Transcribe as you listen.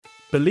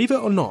Believe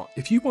it or not,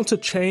 if you want to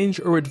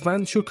change or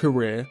advance your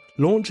career,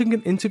 launching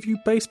an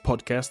interview-based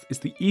podcast is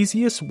the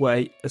easiest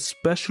way,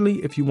 especially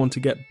if you want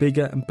to get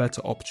bigger and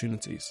better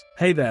opportunities.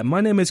 Hey there,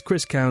 my name is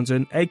Chris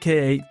Townsend,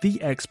 aka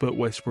The Expert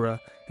Whisperer,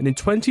 and in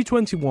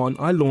 2021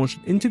 I launched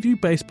an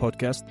interview-based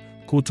podcast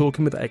called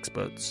Talking with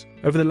Experts.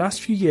 Over the last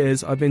few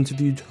years, I've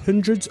interviewed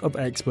hundreds of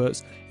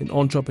experts in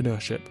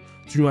entrepreneurship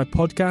through my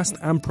podcast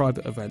and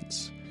private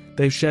events.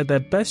 They've shared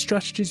their best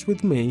strategies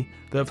with me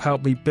that have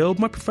helped me build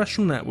my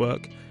professional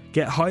network,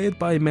 get hired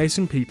by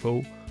amazing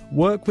people,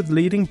 work with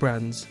leading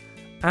brands,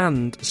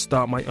 and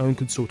start my own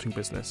consulting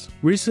business.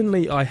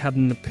 Recently, I had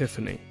an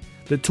epiphany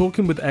that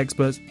talking with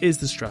experts is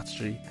the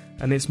strategy,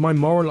 and it's my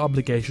moral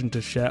obligation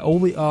to share all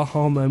the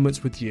aha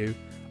moments with you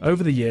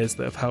over the years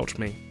that have helped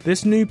me.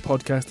 This new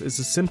podcast is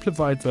a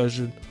simplified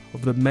version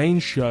of the main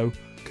show,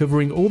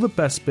 covering all the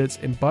best bits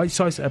in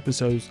bite-sized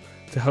episodes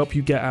to help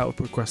you get out of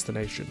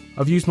procrastination.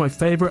 I've used my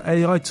favourite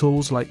AI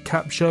tools like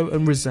Capsho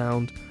and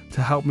Resound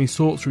to help me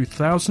sort through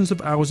thousands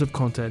of hours of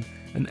content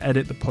and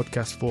edit the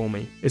podcast for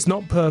me. It's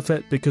not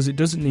perfect because it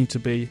doesn't need to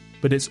be,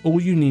 but it's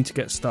all you need to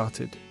get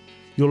started.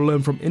 You'll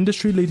learn from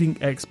industry-leading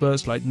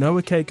experts like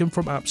Noah Kagan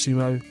from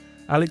AppSumo,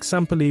 Alex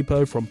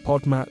Sampolipo from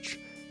Podmatch,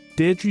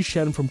 Deirdre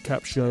Shen from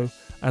Capsho,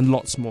 and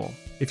lots more.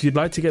 If you'd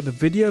like to get the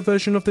video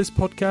version of this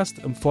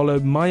podcast and follow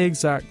my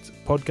exact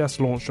podcast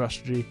launch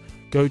strategy,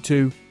 go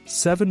to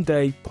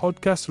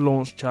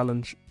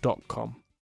 7daypodcastlaunchchallenge.com.